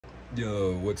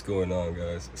Yo, what's going on,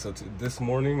 guys? So this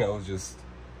morning I was just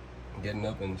getting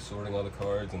up and sorting all the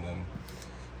cards and then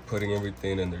putting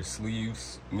everything in their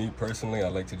sleeves. Me personally, I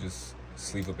like to just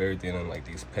sleeve up everything in like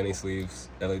these penny sleeves.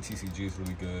 LATCG is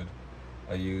really good.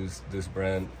 I use this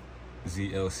brand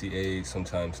ZLCA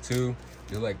sometimes too.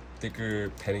 They're like thicker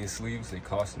penny sleeves. They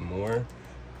cost more,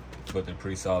 but they're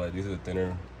pretty solid. These are the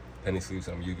thinner penny sleeves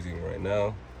I'm using right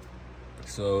now.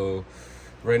 So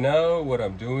right now what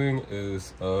I'm doing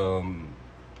is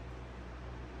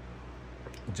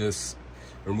just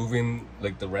removing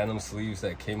like the random sleeves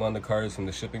that came on the cards from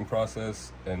the shipping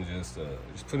process and just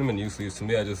put them in new sleeves. To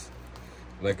me, I just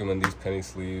like them in these penny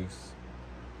sleeves.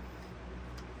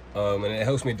 And it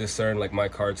helps me discern like my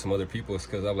cards from other people's,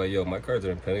 because I'm like, yo, my cards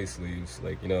are in penny sleeves,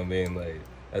 like, you know what I mean? Like,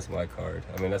 that's my card.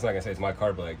 I mean, that's not gonna say it's my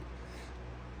card, but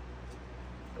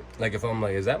like if I'm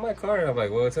like, is that my card? I'm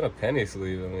like, well, it's in a penny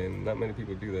sleeve. I mean, not many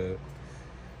people do that.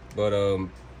 But I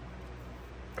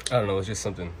don't know, it's just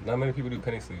something. Not many people do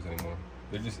penny sleeves anymore.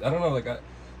 They're just, I don't know, like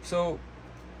so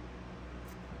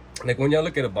like when y'all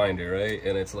look at a binder, right?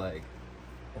 And it's like,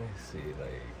 let me see,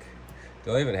 like,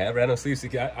 do I even have random sleeves?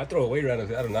 I throw away random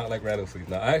sleeves. I do not like random sleeves.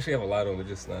 Now, I actually have a lot of them, they're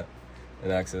just not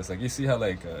in access. Like, you see how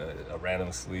like a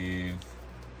random sleeve.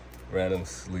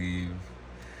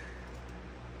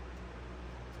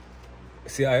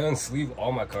 See, I unsleeve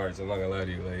all my cards, I'm not gonna lie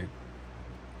to you. Like,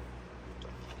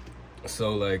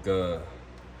 so like,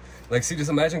 see, just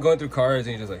imagine going through cards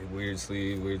and you're just like, weird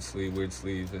sleeve.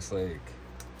 It's like,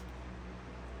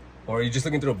 or you're just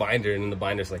looking through a binder and then the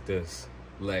binder's like this,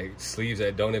 like sleeves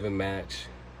that don't even match.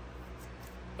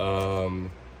 So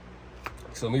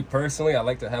me personally, I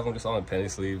like to have them just all in penny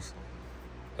sleeves.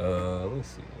 Let me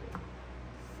see.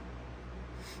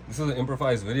 This is an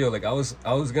improvised video. Like, I was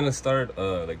gonna start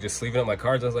like just sleeving up my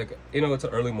cards. I was like, you know, it's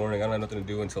an early morning, I don't have nothing to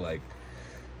do until like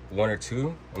 1 or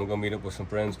 2. I'm gonna meet up with some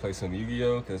friends, play some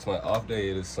Yu-Gi-Oh, because it's my off day.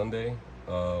 It is Sunday.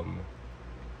 I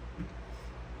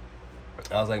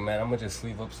was like, man, I'm gonna just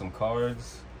sleeve up some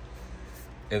cards.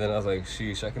 And then I was like,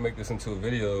 sheesh, I can make this into a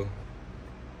video.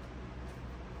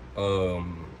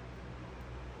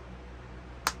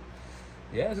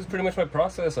 Yeah, this is pretty much my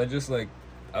process. I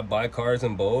buy cards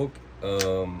in bulk.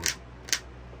 Or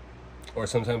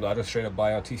sometimes I'll just straight up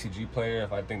buy on TCG Player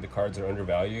if I think the cards are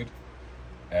undervalued.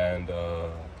 And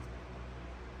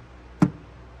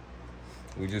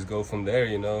we just go from there,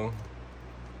 you know.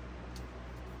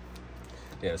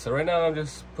 Yeah, so right now I'm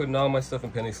just putting all my stuff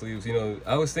in penny sleeves. You know,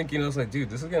 I was thinking, I was like,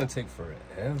 dude, this is gonna take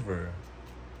forever.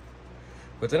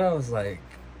 But then I was like,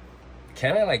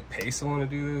 can I like pay someone to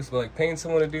do this? But like, paying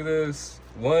someone to do this,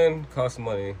 1, costs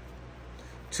money.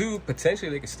 2, potentially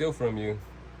they could steal from you.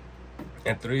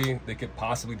 And 3, they could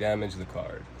possibly damage the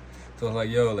card. So I was like,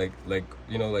 yo, like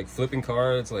you know, like flipping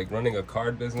cards, like running a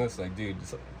card business, like, dude,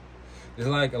 there's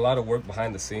like a lot of work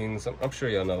behind the scenes. I'm sure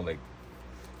y'all know, like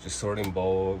just sorting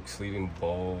bulk, sleeving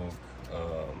bulk.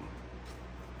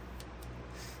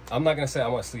 I'm not gonna say I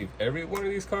want to sleeve every one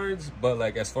of these cards, but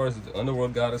like as far as the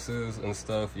underworld goddesses and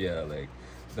stuff, yeah, like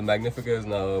the Magnificas,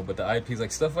 no, but the IPs,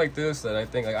 like stuff like this that I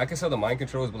think, like, I can sell the mind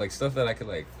controls, but like stuff that I could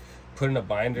like put in a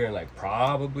binder and like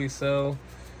probably sell.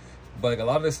 But like a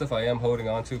lot of this stuff I am holding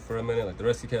on to for a minute, like the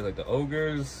rest of the cards, like the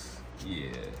ogres,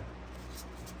 yeah.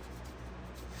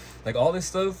 Like all this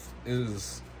stuff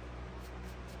is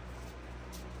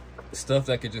stuff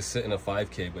that could just sit in a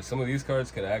 5K, but some of these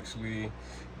cards could actually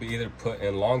be either put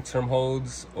in long-term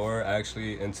holds or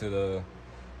actually into the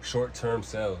short-term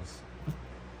sales.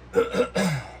 So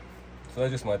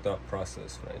that's just my thought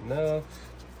process right now.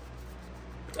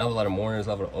 I have a lot of mourners, a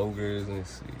lot of ogres. Let me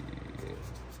see.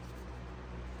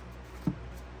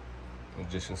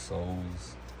 Magician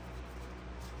souls.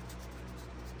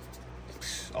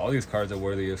 All these cards are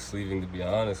worthy of sleeving, to be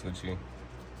honest with you.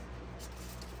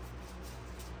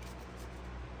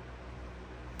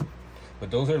 But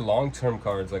those are long-term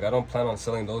cards. Like, I don't plan on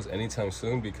selling those anytime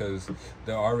soon because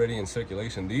they're already in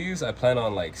circulation. These, I plan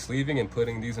on like sleeving and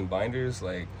putting these in binders.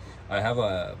 Like, I have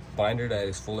a binder that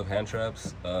is full of hand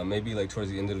traps. Maybe like towards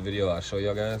the end of the video, I'll show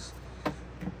y'all guys. I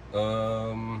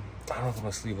don't know if I'm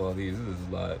gonna sleeve all these. This is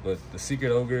a lot. But the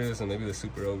secret ogres and maybe the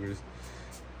super ogres.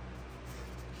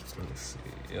 Let me see.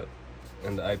 Yep.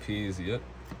 And the IPs. Yep.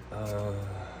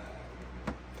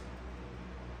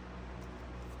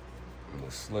 The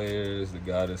slayers, the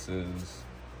goddesses,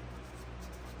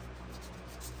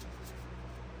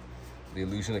 the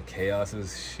illusion of chaos is,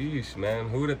 sheesh, man.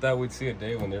 Who would have thought we'd see a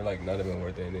day when they're like not even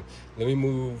worth anything? Let me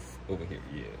move over here.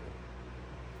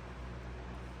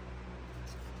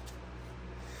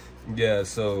 Yeah,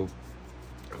 so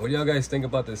what do y'all guys think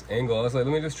about this angle? I was like,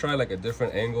 let me just try like a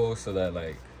different angle so that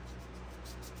like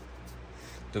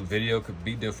the video could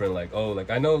be different. Like, oh, like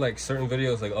I know like certain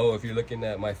videos, like, oh, if you're looking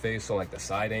at my face on like the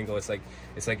side angle, it's like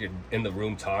you're in the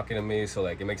room talking to me, so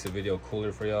like it makes the video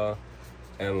cooler for y'all.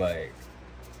 And like,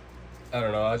 I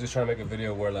don't know, I was just trying to make a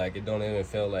video where like it don't even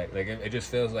feel like it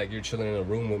just feels like you're chilling in a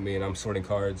room with me and I'm sorting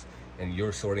cards and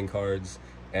you're sorting cards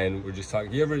and we're just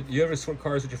talking. You ever sort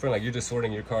cards with your friend? Like you're just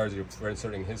sorting your cards, your friend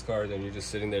sorting his cards, and you're just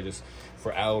sitting there just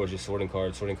for hours just sorting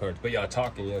cards, but y'all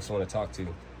talking, you have someone to talk to.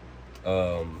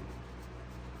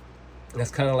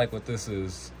 That's kind of like what this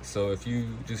is. So if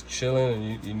you just chilling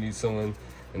and you need someone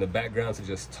in the background to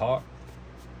just talk,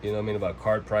 you know what I mean, about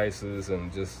card prices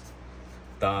and just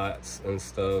thoughts and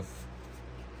stuff,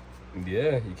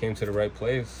 yeah, you came to the right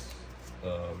place.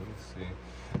 Let me see.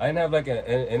 I didn't have like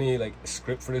any like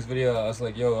script for this video. I was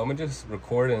like, yo, I'm gonna just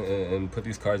record and put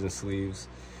these cards in sleeves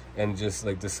and just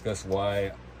like discuss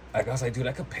why. I was like, dude,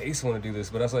 I could pay someone to do this,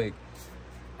 but I was like,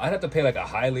 I'd have to pay like a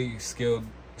highly skilled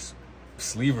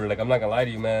sleever. Like, I'm not gonna lie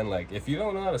to you, man, like if you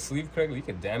don't know how to sleeve correctly, you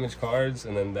could damage cards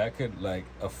and then that could like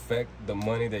affect the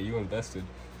money that you invested.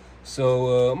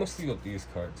 So I'm gonna sleeve up these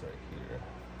cards right here.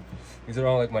 These are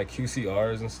all like my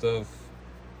QCRs and stuff.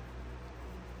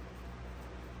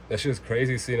 That's just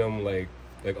crazy seeing them like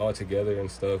all together and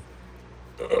stuff.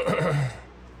 And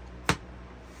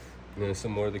then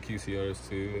some more of the QCRs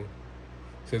too.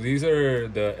 So these are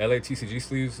the LATCG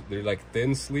sleeves. They're like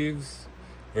thin sleeves,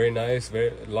 very nice,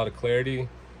 a lot of clarity.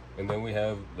 And then we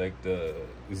have like the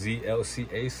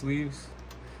ZLCA sleeves,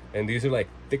 and these are like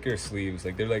thicker sleeves.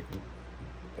 Like they're like,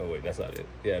 oh wait, that's not it.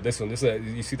 Yeah, this one. This is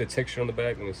you see the texture on the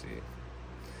back. Let me see.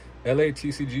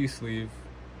 LATCG sleeve.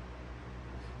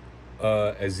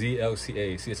 A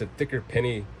ZLCA. See, it's a thicker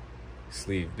penny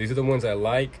sleeve. These are the ones I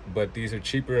like, but these are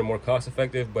cheaper and more cost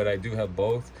effective, but I do have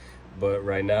both. But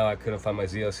right now I couldn't find my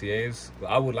ZLCAs.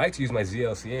 I would like to use my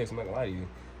ZLCAs, I'm not gonna lie to you.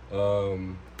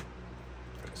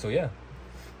 So yeah,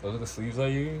 those are the sleeves I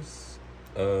use.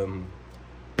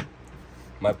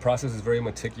 My process is very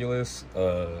meticulous.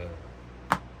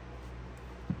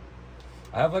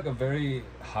 I have like a very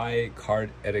high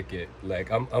card etiquette. Like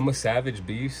I'm a savage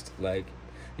beast. Like,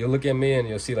 you'll look at me and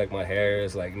you'll see like my hair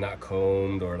is like not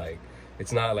combed, or like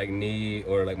it's not like neat,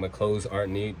 or like my clothes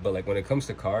aren't neat. But like when it comes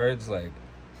to cards, like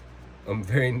I'm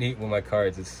very neat with my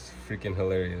cards. It's freaking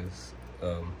hilarious.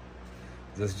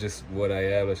 That's just what I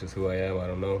am. That's just who I am. I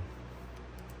don't know.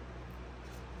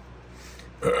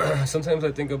 Sometimes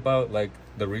I think about like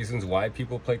the reasons why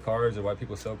people play cards or why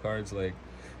people sell cards. Like,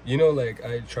 you know, like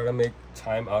I try to make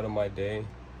time out of my day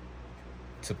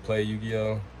to play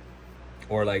Yu-Gi-Oh!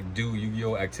 Or like do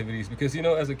Yu-Gi-Oh! Activities, because, you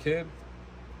know, as a kid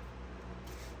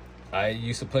I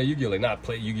used to play Yu-Gi-Oh! Like, not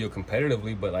play Yu-Gi-Oh!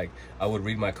 Competitively, but like I would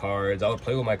read my cards, I would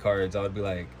play with my cards, I would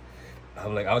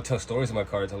I would tell stories of my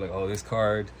cards. I'm like, oh, this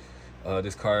card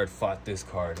fought this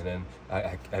card, and then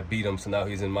I beat him, so now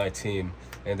he's in my team,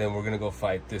 and then we're gonna go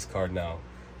fight this card now.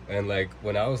 And like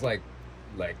when I was like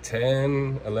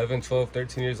 10, 11, 12,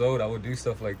 13 years old, I would do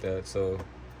stuff like that. So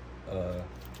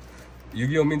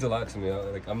Yu-Gi-Oh! Means a lot to me.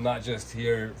 Like, I'm not just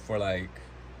here for like,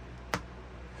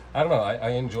 I don't know, I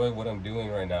enjoy what I'm doing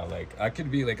right now. Like, I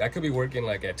could be working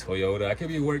like at Toyota, I could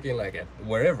be working like at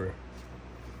wherever.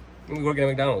 I'm working at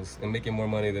McDonald's and making more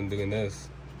money than doing this,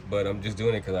 but I'm just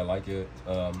doing it because I like it.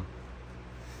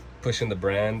 Pushing the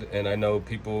brand, and I know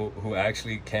people who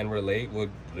actually can relate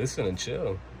would listen and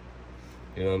chill.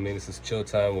 You know what I mean? This is chill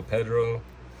time with Pedro.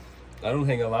 I don't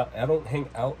hang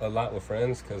out a lot with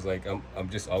friends because like I'm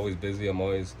just always busy. I'm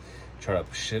always trying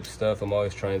to ship stuff. I'm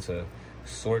always trying to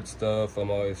sort stuff.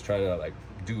 I'm always trying to like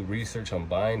do research on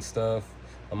buying stuff.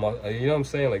 You know what I'm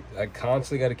saying? Like, I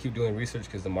constantly got to keep doing research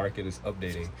because the market is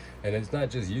updating, and it's not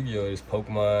just Yu-Gi-Oh! It's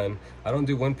Pokemon. I don't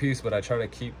do One Piece, but I try to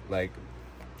keep like,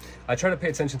 I try to pay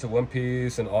attention to One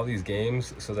Piece and all these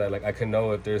games so that like I can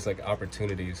know if there's like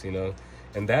opportunities, you know.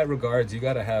 In that regards, you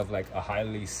got to have like a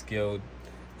highly skilled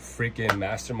freaking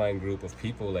mastermind group of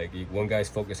people. Like, one guy's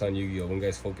focused on Yu-Gi-Oh! One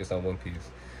guy's focused on One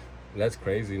Piece. That's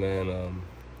crazy, man.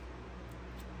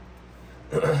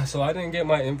 So I didn't get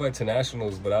my invite to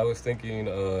nationals, but I was thinking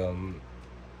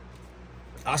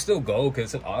I'll still go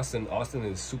because it's in Austin. Austin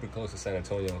is super close to San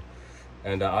Antonio,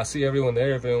 and I'll see everyone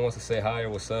there. If anyone wants to say hi or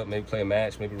what's up, maybe play a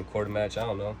match, maybe record a match, I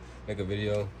don't know, make a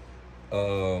video.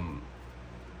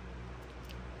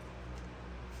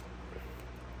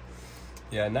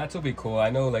 Yeah, Natsu will be cool. I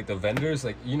know like the vendors,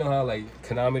 like, you know how like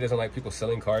Konami doesn't like people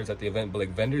selling cards at the event, but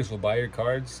like vendors will buy your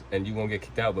cards and you won't get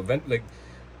kicked out. But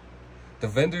the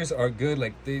vendors are good.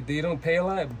 Like, they don't pay a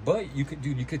lot, but you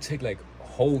could take like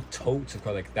whole totes of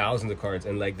cards, like thousands of cards,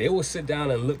 and like they will sit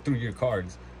down and look through your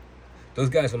cards. Those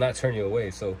guys will not turn you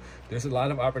away. So there's a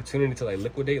lot of opportunity to like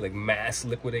liquidate, like mass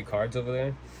liquidate cards over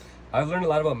there. I've learned a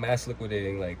lot about mass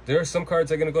liquidating. Like, there are some cards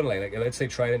that are gonna go to like let's say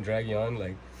Trident Dragon,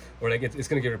 like, or like it's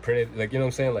gonna get reprinted. Like, you know what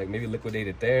I'm saying? Like maybe liquidate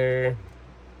it there.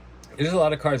 There's a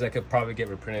lot of cards that could probably get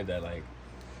reprinted that like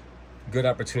good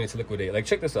opportunity to liquidate. Like,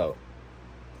 check this out.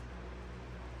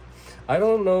 I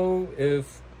don't know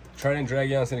if Trident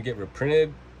Dragion's gonna get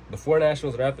reprinted before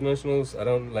Nationals or after Nationals. I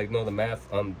don't like know the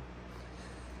math on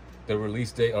the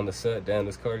release date on the set. Damn,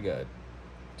 this card got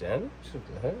damage? What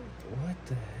the hell? What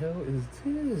the hell is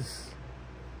this?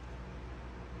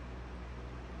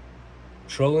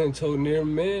 Trolling to near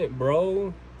mint,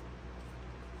 bro.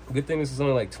 Good thing this is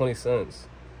only like 20 cents.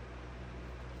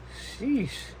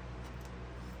 Sheesh.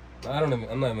 I'm not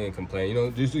even gonna complain. You know,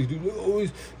 this dude, oh,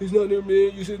 it's not near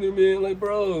mint. You said near mint. Like,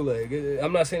 bro, like,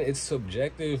 I'm not saying it's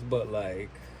subjective, but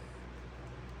like,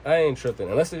 I ain't tripping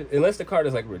unless the card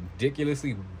is like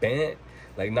ridiculously bent,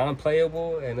 like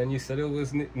non-playable, and then you said it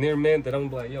was near mint. Then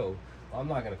I'm like, yo, I'm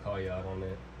not gonna call you out on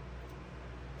it.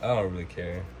 I don't really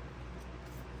care.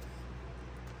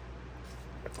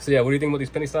 So yeah, what do you think about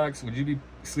these penny stocks? Would you be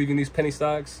sleeving these penny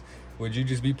stocks? Would you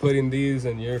just be putting these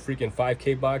in your freaking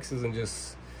 5K boxes and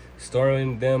just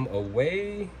storing them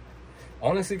away?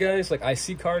 Honestly, guys, like, I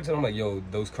see cards and I'm like, yo,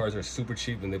 those cards are super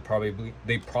cheap, and they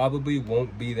probably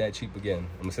won't be that cheap again.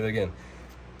 I'm gonna say that again.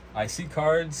 I see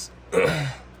cards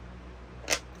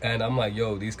and I'm like,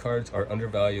 yo, these cards are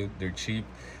undervalued. They're cheap.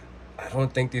 I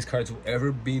don't think these cards will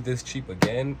ever be this cheap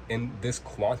again in this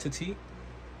quantity.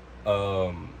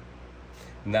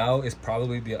 Now is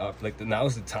probably now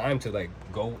is the time to like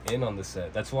go in on the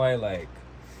set. That's why like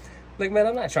man,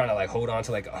 I'm not trying to like hold on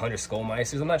to like 100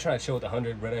 Skullmeisters. I'm not trying to chill with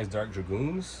 100 Red Eyes Dark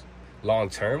Dragoons long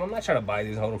term. I'm not trying to buy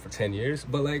these and hold them for 10 years.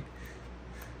 But like,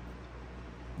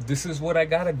 this is what I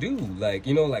gotta do. Like,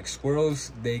 you know, like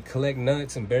squirrels, they collect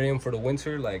nuts and bury them for the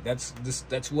winter. Like, that's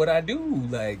what I do.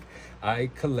 Like, I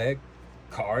collect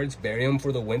cards, bury them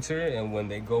for the winter, and when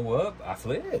they go up, I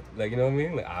flip. Like, you know what I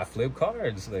mean? Like, I flip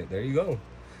cards. Like, there you go.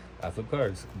 I flip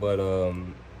cards. But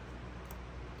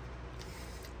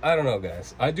I don't know,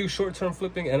 guys. I do short-term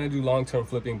flipping and I do long-term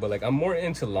flipping, but like, I'm more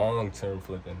into long-term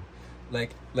flipping.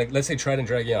 Like let's say Trident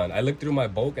Dragon. I looked through my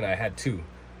bulk and I had 2.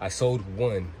 I sold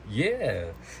 1. Yeah.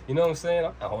 You know what I'm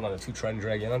saying? I hold on to 2 Trident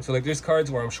Dragon. So like, there's cards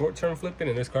where I'm short-term flipping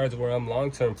and there's cards where I'm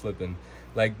long-term flipping.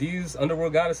 Like, these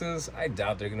Underworld Goddesses, I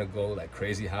doubt they're gonna go like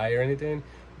crazy high or anything,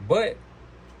 but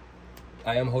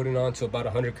I am holding on to about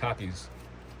 100 copies.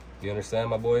 You understand,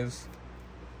 my boys?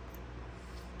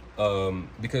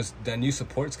 Because that new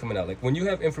support's coming out. Like, when you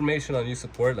have information on new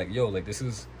support, like, yo, like, this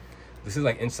is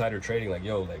like insider trading. Like,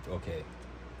 yo, like, okay,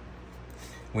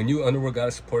 when new Underworld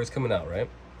Goddess support is coming out, right?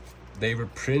 They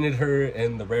reprinted her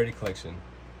in the Rarity Collection.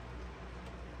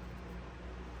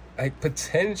 Like,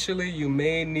 potentially you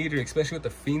may need her, especially with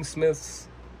the Fiendsmiths.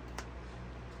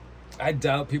 I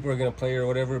doubt people are gonna play her or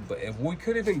whatever, but if we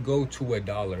could even go to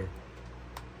 $1,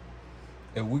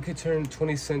 if we could turn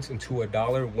 20 cents into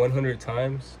 $1 100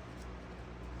 times,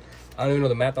 I don't even know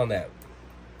the math on that.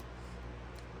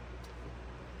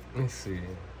 Let's see.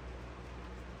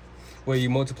 Well, you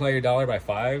multiply your dollar by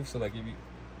 5, so like, if you,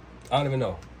 I don't even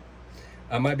know.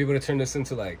 I might be able to turn this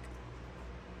into like,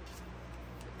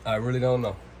 I really don't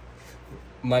know.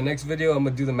 My next video, I'm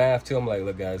gonna do the math too. I'm like,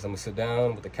 look, guys, I'm gonna sit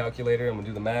down with the calculator. I'm gonna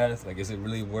do the math. Like, is it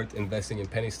really worth investing in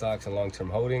penny stocks and long-term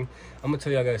holding? I'm gonna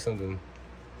tell y'all guys something.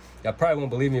 Y'all probably won't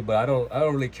believe me, but I don't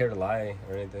really care to lie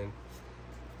or anything.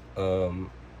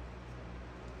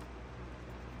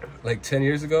 Like 10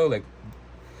 years ago, like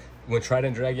when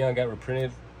Trident Dragon got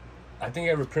reprinted, I think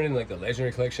it got reprinted in like the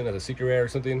Legendary Collection as a secret rare or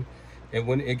something. And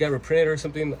when it got reprinted or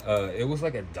something, it was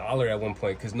like $1 at one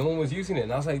point because no one was using it.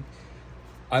 And I was like,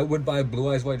 I would buy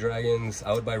Blue Eyes White Dragons,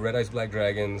 I would buy Red Eyes Black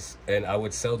Dragons, and I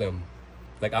would sell them.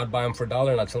 Like, I would buy them for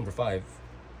 $1 and I'd sell them for 5.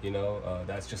 You know,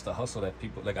 that's just a hustle that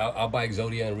people like. I'll buy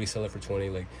Exodia and resell it for 20.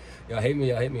 Like, y'all hate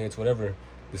me, it's whatever.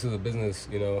 This is a business,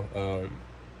 you know.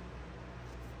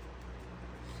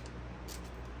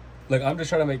 Like, I'm just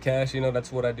trying to make cash, you know.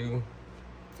 That's what I do.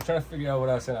 I'm trying to figure out what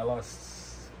I was saying. I lost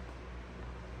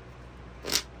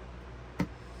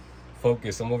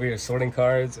focus. I'm over here sorting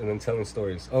cards and then telling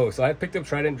stories. Oh, so I picked up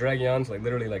Trident Dragons, like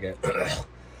literally like at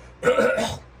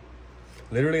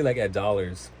literally like at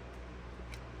dollars.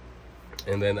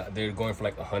 And then they're going for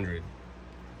like 100.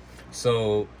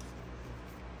 So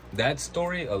that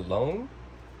story alone,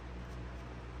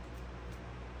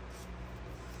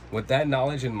 with that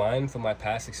knowledge in mind from my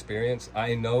past experience,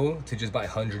 I know to just buy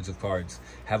hundreds of cards.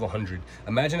 Have 100.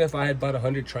 Imagine if I had bought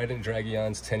 100 Trident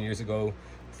Dragons 10 years ago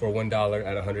for $1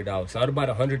 at $100. So I would have bought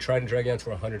 100 Trident Dragons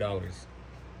for $100.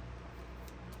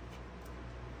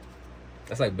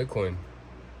 That's like Bitcoin.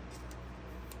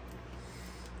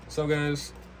 So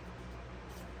guys,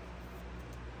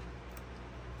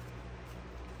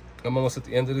 I'm almost at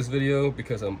the end of this video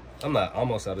because I'm not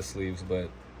almost out of sleeves, but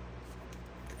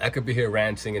I could be here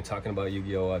ranting and talking about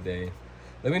Yu-Gi-Oh all day.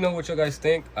 Let me know what you guys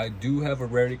think. I do have a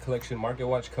Rarity Collection market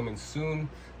watch coming soon.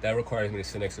 That requires me to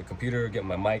sit next to a computer, get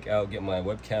my mic out, get my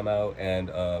webcam out,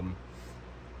 and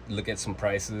look at some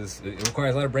prices. It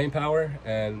requires a lot of brain power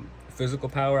and physical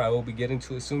power. I will be getting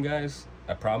to it soon, guys.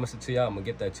 I promise it to y'all. I'm gonna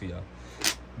get that to y'all.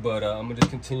 But I'm gonna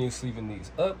just continue sleeving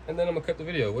these up, and then I'm gonna cut the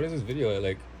video. What is this video at?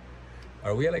 Like,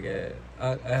 are we at like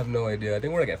I have no idea. I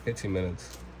think we're like at 15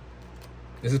 minutes.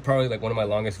 This is probably like one of my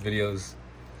longest videos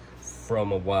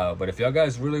from a while. But if y'all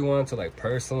guys really want to like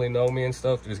personally know me and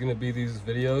stuff, there's gonna be these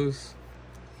videos,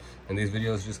 and these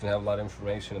videos are just gonna have a lot of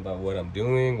information about what I'm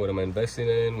doing, what I'm investing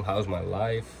in, how's my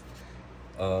life.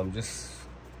 Just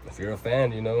if you're a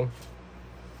fan, you know.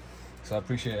 So I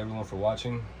appreciate everyone for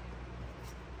watching.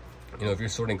 You know, if you're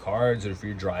sorting cards or if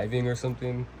you're driving or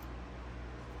something,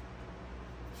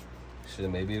 shit,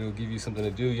 maybe it'll give you something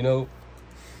to do. You know,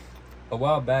 a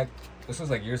while back, this was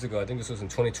like years ago, I think this was in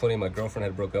 2020, my girlfriend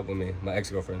had broke up with me, my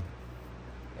ex-girlfriend.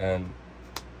 And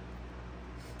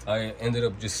I ended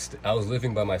up I was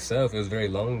living by myself. It was very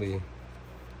lonely.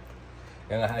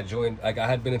 And I had joined, like I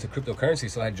had been into cryptocurrency,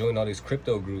 so I had joined all these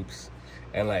crypto groups.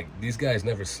 And like, these guys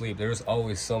never sleep. There was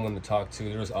always someone to talk to.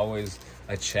 There was always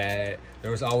a chat. There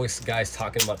was always guys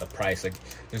talking about the price. Like,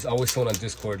 there's always someone on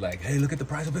Discord like, hey, look at the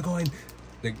price of Bitcoin.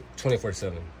 Like,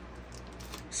 24/7.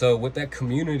 So with that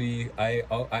community, I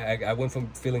went from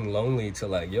feeling lonely to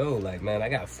like, yo, like, man, I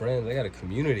got friends. I got a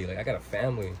community. Like, I got a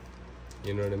family.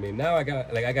 You know what I mean? Now I got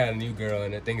a new girl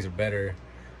and things are better.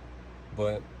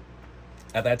 But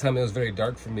at that time, it was very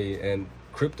dark for me. And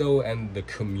crypto and the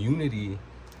community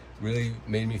really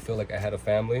made me feel like I had a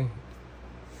family.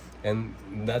 And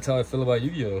that's how I feel about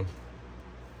Yu-Gi-Oh!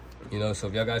 You know, so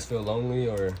if y'all guys feel lonely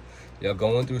or y'all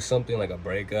going through something like a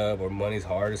breakup or money's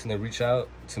hard or something, reach out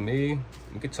to me.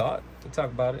 We could talk. We'll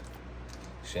talk about it.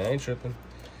 Shit, I ain't tripping.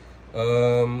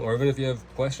 Or even if you have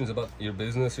questions about your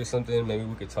business or something, maybe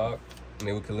we could talk.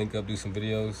 Maybe we could link up, do some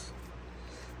videos.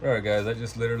 Alright guys, I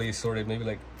just literally sorted maybe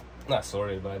like, not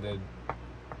sorted, but I did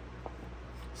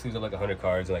sleeved up like 100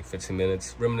 cards in like 15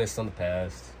 minutes. Reminisce on the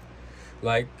past.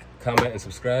 Like, comment, and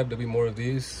subscribe. There'll be more of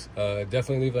these.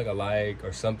 Definitely leave like a like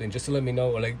or something just to let me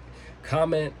know. Or like,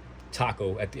 comment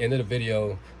taco at the end of the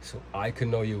video so I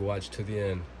can know you watched to the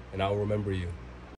end and I'll remember you.